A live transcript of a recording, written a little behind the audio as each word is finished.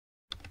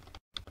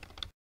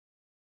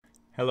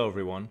Hello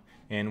everyone,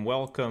 and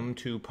welcome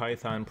to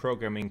Python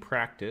Programming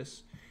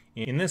Practice.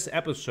 In this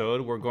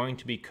episode, we're going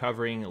to be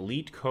covering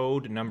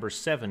LeetCode number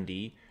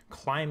 70,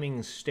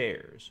 Climbing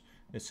Stairs.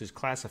 This is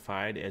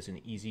classified as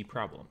an easy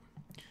problem.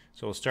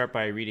 So we'll start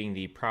by reading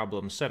the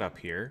problem setup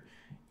here.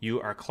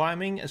 You are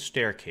climbing a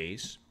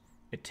staircase.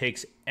 It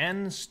takes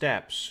n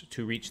steps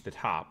to reach the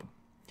top.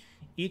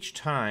 Each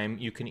time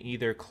you can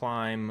either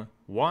climb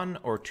 1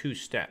 or 2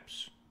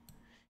 steps.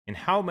 In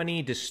how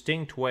many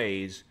distinct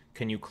ways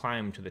can you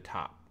climb to the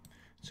top?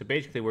 So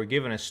basically we're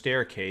given a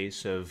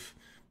staircase of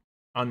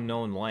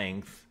unknown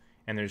length,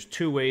 and there's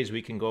 2 ways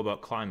we can go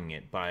about climbing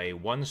it, by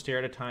 1 stair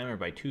at a time or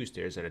by 2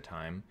 stairs at a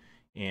time.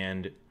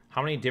 And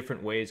how many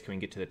different ways can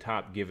we get to the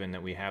top given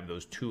that we have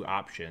those 2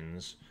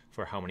 options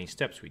for how many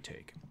steps we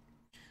take?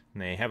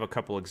 And they have a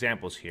couple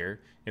examples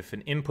here. If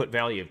an input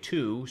value of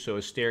 2, so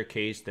a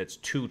staircase that's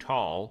 2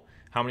 tall,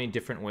 how many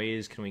different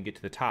ways can we get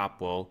to the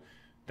top? Well,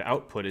 the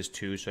output is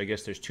 2, so I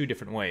guess there's 2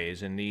 different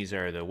ways, and these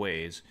are the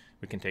ways.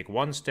 We can take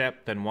 1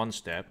 step, then 1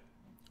 step,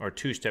 or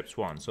 2 steps,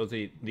 1. So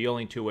the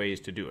only 2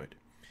 ways to do it.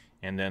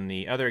 And then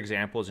the other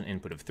example is an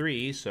input of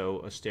 3,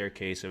 so a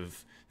staircase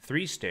of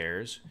 3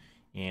 stairs,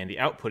 and the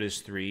output is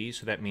 3,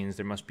 so that means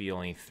there must be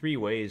only 3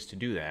 ways to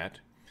do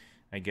that.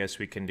 I guess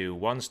we can do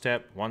 1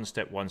 step, 1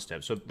 step, 1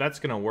 step. So that's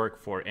going to work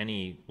for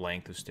any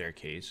length of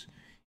staircase.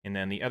 And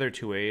then the other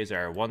 2 ways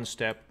are 1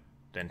 step,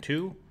 then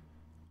 2,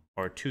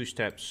 or 2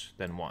 steps,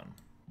 then 1.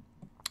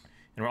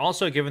 And we're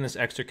also given this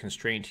extra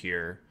constraint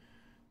here.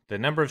 The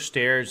number of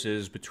stairs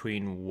is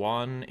between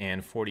 1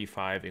 and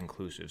 45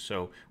 inclusive.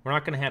 So we're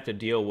not going to have to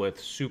deal with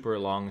super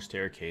long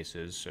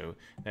staircases, so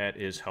that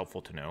is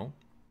helpful to know.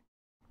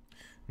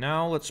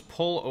 Now let's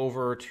pull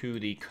over to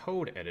the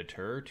code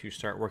editor to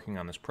start working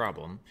on this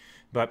problem.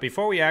 But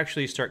before we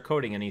actually start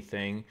coding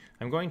anything,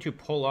 I'm going to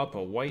pull up a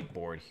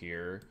whiteboard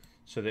here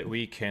so that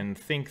we can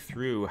think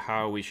through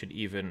how we should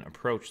even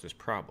approach this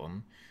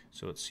problem.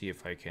 So let's see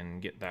if I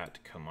can get that to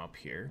come up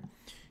here.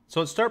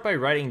 So let's start by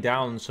writing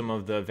down some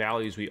of the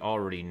values we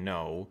already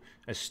know.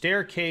 A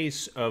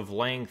staircase of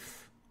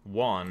length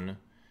 1,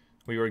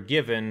 we were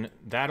given,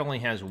 that only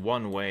has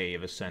 1 way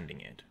of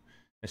ascending it.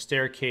 A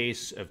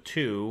staircase of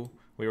 2,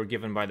 we were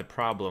given by the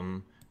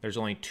problem, there's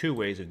only 2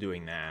 ways of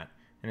doing that.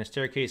 In a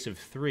staircase of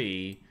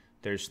 3,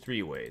 there's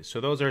 3 ways. So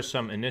those are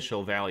some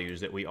initial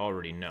values that we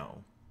already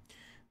know.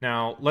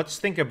 Now, let's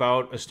think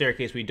about a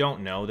staircase we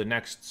don't know, the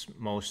next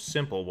most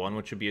simple one,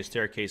 which would be a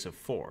staircase of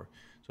 4.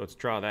 So let's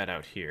draw that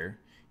out here.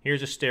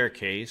 Here's a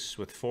staircase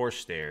with 4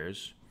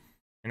 stairs.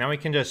 And now we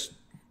can just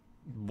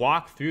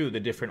walk through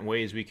the different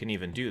ways we can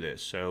even do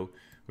this. So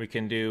we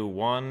can do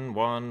 1,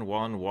 1,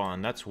 1,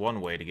 1. That's 1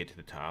 way to get to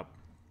the top.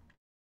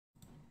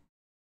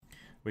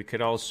 We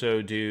could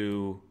also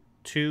do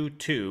 2,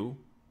 2.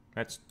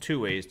 That's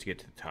 2 ways to get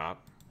to the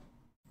top.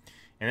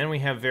 And then we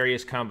have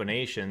various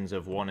combinations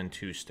of 1 and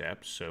 2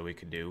 steps. So we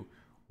could do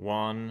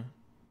 1,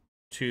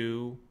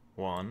 2,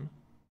 1.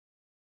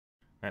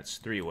 That's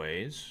 3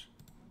 ways.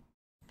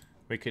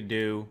 We could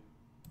do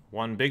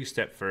 1 big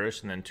step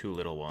first and then 2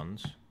 little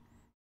ones.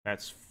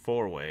 That's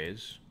 4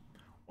 ways.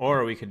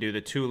 Or we could do the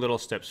 2 little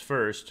steps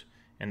first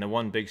and the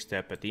 1 big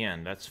step at the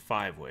end. That's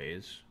 5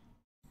 ways.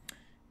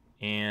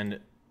 And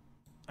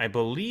I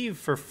believe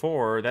for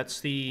 4, those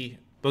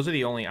are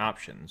the only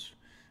options.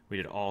 We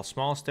did all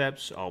small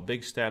steps, all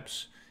big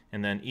steps,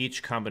 and then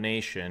each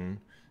combination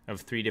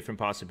of 3 different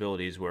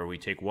possibilities where we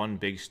take 1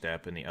 big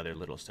step and the other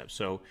little step.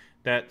 So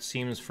that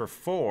seems for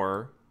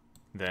 4,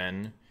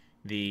 then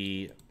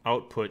the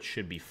output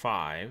should be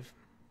 5.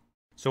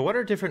 So what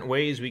are different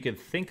ways we could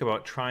think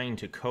about trying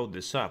to code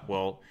this up?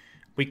 Well,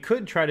 we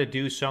could try to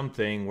do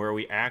something where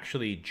we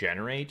actually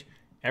generate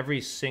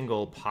every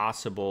single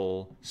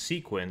possible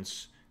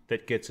sequence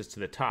that gets us to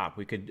the top.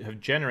 We could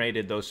have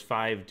generated those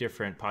 5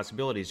 different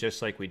possibilities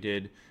just like we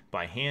did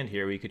by hand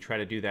here. We could try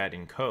to do that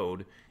in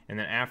code, and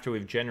then after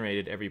we've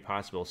generated every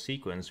possible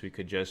sequence, we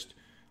could just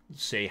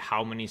say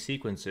how many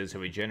sequences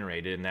have we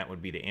generated, and that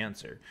would be the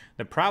answer.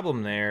 The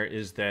problem there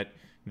is that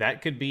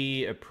that could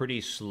be a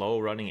pretty slow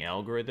running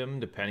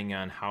algorithm depending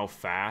on how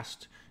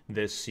fast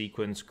this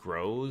sequence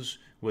grows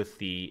with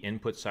the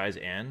input size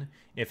n.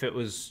 If it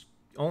was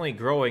only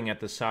growing at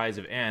the size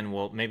of n,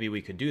 well, maybe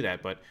we could do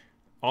that, but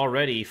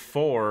already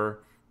 5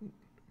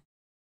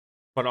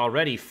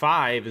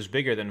 is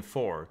bigger than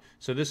 4.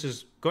 So this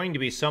is going to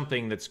be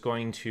something that's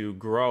going to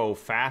grow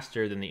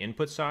faster than the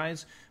input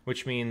size,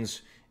 which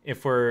means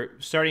if we're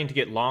starting to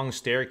get long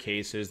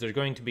staircases, there's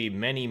going to be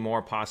many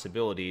more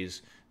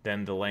possibilities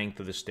than the length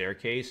of the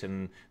staircase.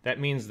 And that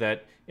means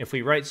that if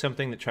we write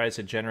something that tries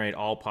to generate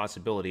all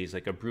possibilities,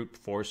 like a brute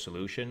force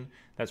solution,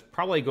 that's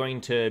probably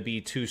going to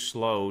be too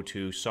slow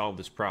to solve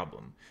this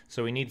problem.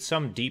 So we need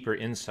some deeper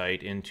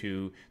insight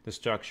into the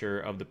structure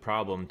of the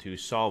problem to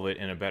solve it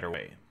in a better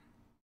way.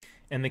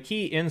 And the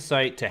key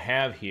insight to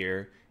have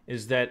here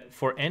is that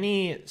for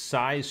any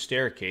size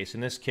staircase,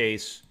 in this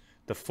case,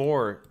 the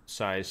 4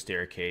 size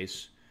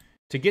staircase,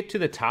 to get to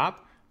the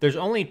top, there's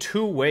only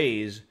 2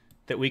 ways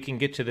that we can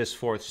get to this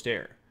 4th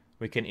stair.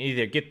 We can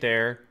either get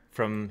there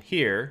from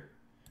here,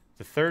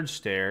 the 3rd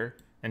stair,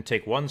 and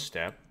take one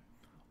step,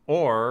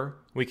 or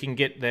we can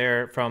get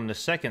there from the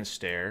second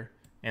stair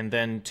and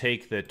then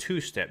take the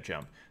two-step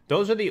jump.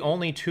 Those are the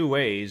only two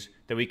ways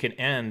that we can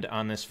end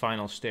on this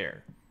final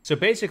stair. So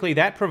basically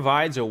that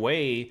provides a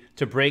way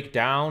to break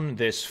down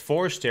this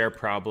four-stair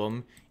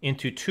problem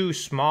into two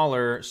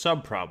smaller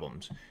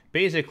sub-problems.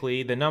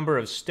 Basically, the number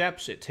of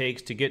steps it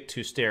takes to get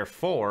to stair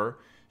 4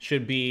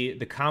 should be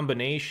the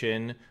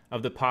combination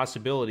of the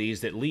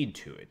possibilities that lead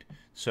to it.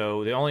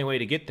 So the only way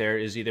to get there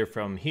is either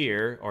from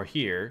here or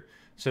here.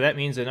 So that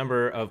means the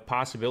number of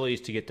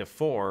possibilities to get to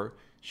 4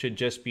 should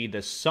just be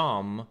the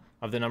sum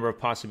of the number of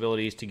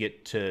possibilities to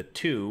get to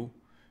 2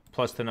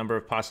 plus the number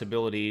of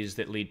possibilities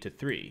that lead to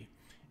 3.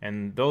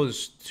 And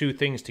those two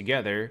things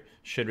together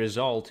should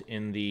result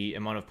in the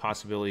amount of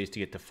possibilities to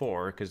get to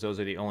 4, because those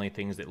are the only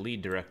things that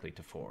lead directly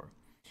to 4.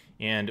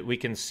 And we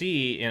can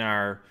see in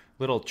our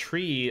little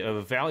tree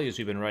of values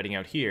we've been writing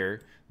out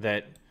here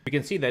that we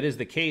can see that is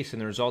the case in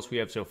the results we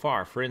have so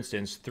far. For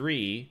instance,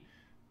 3,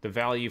 the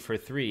value for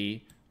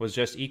 3 was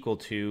just equal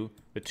to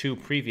the two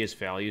previous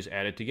values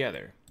added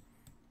together.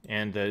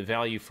 And the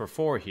value for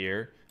 4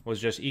 here was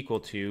just equal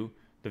to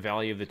the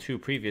value of the two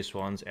previous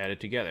ones added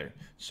together.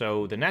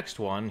 So the next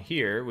one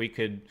here, we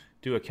could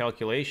do a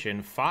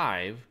calculation.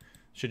 5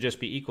 should just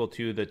be equal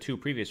to the two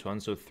previous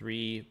ones, so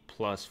 3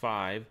 plus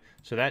 5.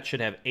 So that should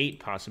have 8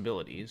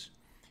 possibilities.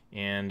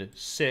 And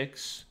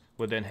 6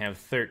 would then have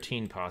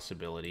 13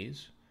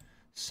 possibilities.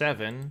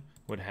 7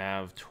 would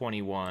have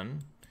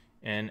 21,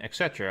 and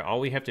etc. All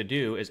we have to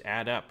do is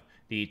add up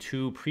the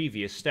two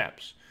previous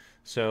steps.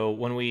 So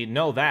when we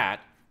know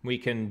that, we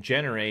can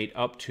generate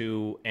up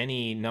to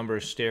any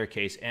number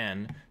staircase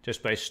n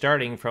just by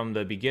starting from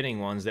the beginning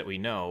ones that we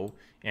know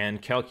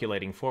and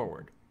calculating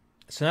forward.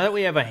 So now that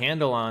we have a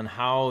handle on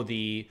how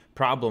the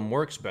problem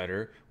works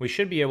better, we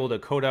should be able to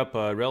code up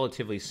a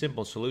relatively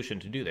simple solution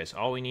to do this.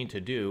 All we need to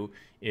do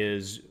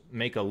is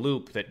make a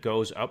loop that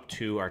goes up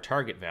to our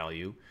target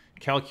value,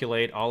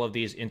 calculate all of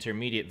these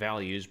intermediate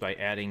values by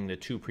adding the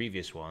two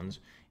previous ones,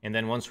 and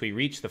then once we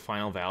reach the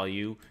final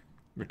value,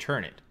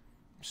 return it.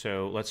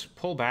 So let's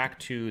pull back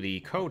to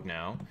the code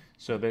now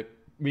so that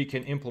we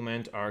can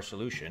implement our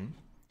solution.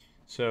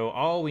 So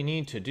all we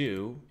need to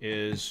do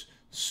is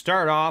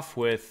start off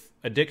with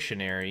a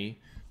dictionary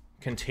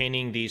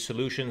containing the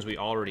solutions we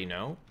already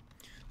know.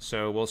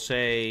 So we'll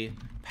say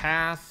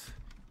path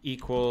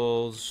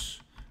equals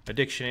a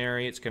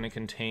dictionary. It's going to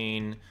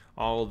contain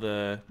all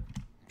the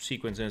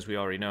sequences we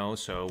already know.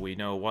 So we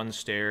know 1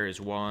 stair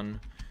is 1,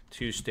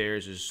 2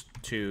 stairs is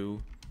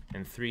 2,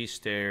 and 3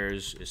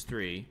 stairs is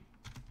 3.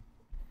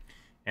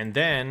 And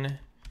then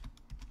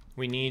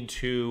we need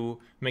to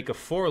make a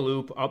for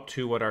loop up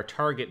to what our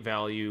target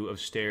value of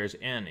stairs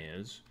n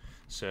is.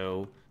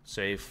 So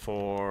say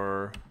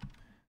for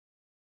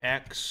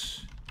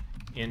x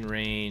in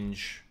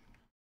range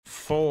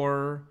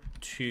 4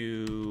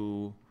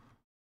 to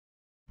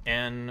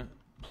n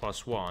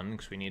plus 1,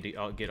 because we need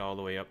to get all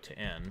the way up to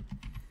n.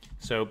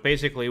 So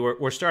basically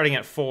we're starting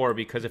at 4,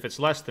 because if it's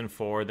less than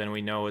 4, then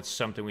we know it's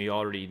something we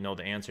already know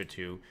the answer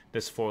to.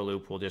 This for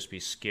loop will just be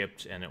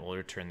skipped and it will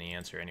return the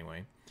answer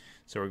anyway.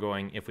 So we're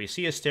going, if we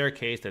see a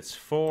staircase that's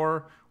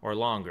 4 or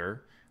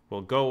longer,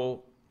 we'll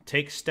go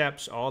take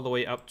steps all the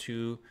way up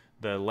to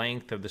the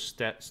length of the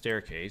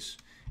staircase,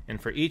 and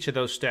for each of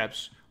those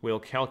steps we'll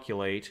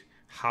calculate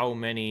how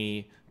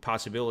many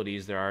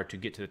possibilities there are to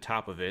get to the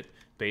top of it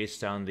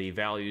based on the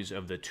values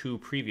of the two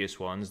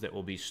previous ones that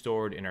will be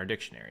stored in our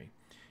dictionary.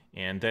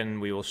 And then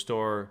we will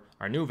store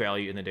our new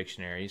value in the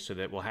dictionary so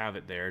that we'll have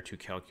it there to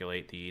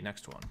calculate the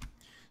next one.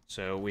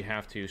 So we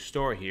have to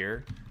store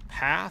here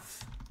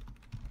path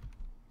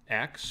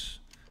x.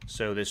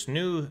 So this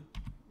new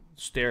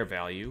stair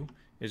value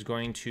is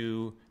going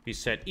to be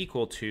set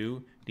equal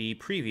to the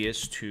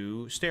previous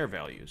two stair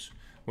values,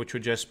 which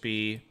would just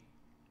be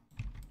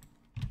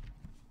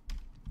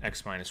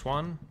x minus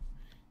 1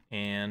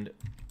 and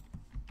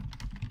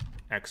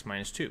x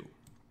minus 2.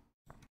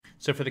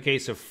 So for the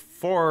case of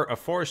a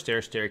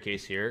 4-stair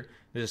staircase here,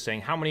 this is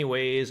saying how many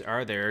ways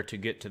are there to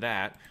get to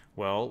that?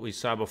 Well, we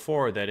saw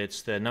before that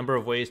it's the number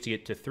of ways to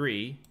get to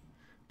 3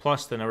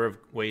 plus the number of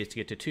ways to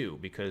get to 2,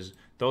 because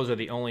those are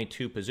the only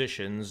two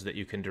positions that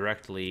you can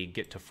directly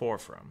get to 4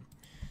 from.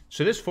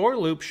 So this for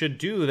loop should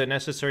do the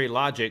necessary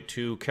logic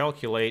to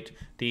calculate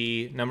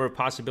the number of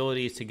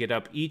possibilities to get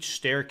up each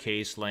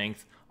staircase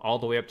length all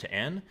the way up to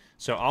n.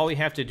 So all we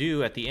have to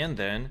do at the end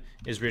then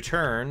is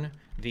return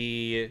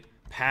the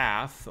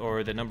path,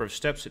 or the number of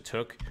steps it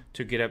took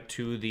to get up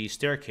to the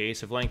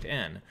staircase of length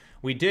n.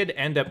 We did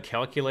end up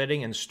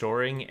calculating and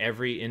storing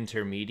every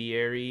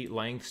intermediary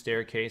length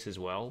staircase as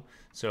well.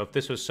 So if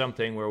this was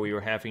something where we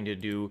were having to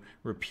do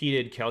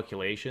repeated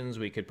calculations,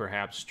 we could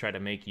perhaps try to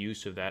make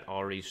use of that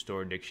already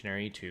stored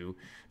dictionary to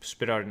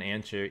spit out an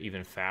answer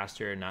even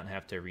faster and not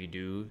have to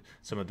redo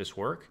some of this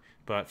work.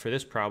 But for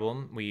this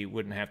problem, we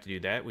wouldn't have to do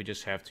that. We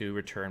just have to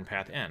return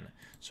path n.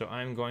 So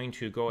I'm going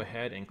to go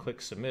ahead and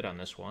click submit on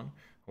this one.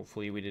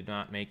 Hopefully we did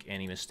not make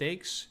any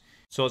mistakes.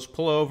 So let's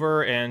pull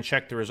over and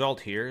check the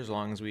result here, as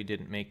long as we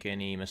didn't make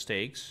any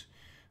mistakes.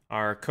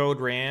 Our code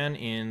ran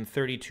in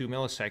 32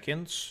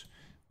 milliseconds,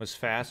 was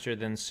faster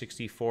than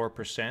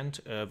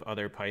 64% of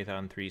other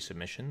Python 3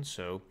 submissions,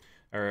 so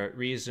a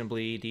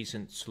reasonably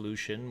decent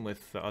solution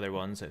with the other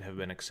ones that have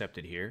been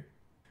accepted here.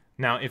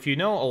 Now, if you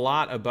know a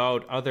lot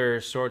about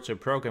other sorts of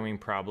programming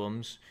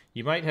problems,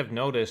 you might have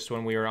noticed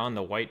when we were on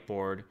the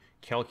whiteboard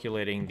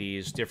calculating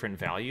these different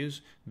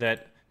values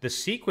that the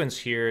sequence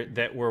here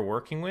that we're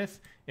working with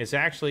is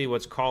actually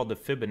what's called the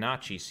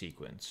Fibonacci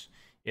sequence.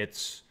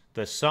 It's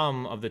the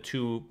sum of the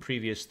two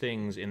previous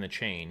things in the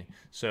chain.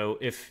 So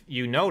if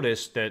you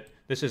notice that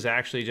this is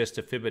actually just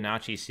a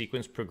Fibonacci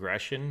sequence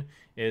progression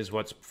is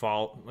what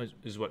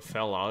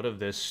fell out of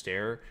this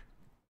stair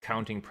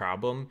counting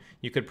problem,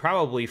 you could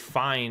probably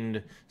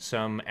find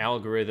some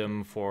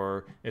algorithm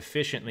for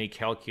efficiently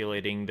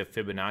calculating the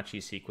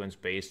Fibonacci sequence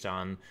based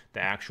on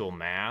the actual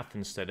math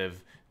instead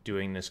of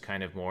doing this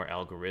kind of more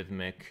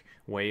algorithmic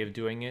way of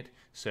doing it.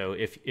 So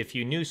if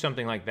you knew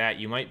something like that,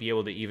 you might be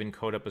able to even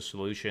code up a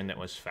solution that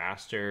was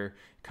faster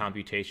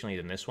computationally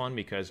than this one,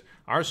 because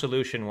our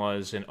solution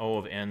was an O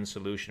of n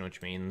solution,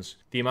 which means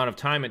the amount of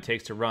time it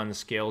takes to run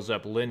scales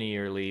up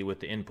linearly with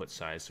the input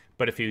size.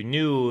 But if you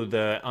knew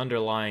the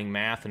underlying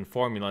math and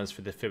formulas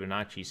for the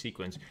Fibonacci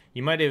sequence,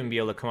 you might even be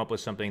able to come up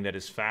with something that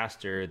is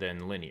faster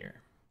than linear.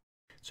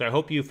 So I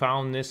hope you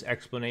found this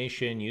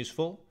explanation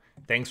useful.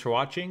 Thanks for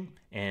watching,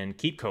 and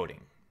keep coding.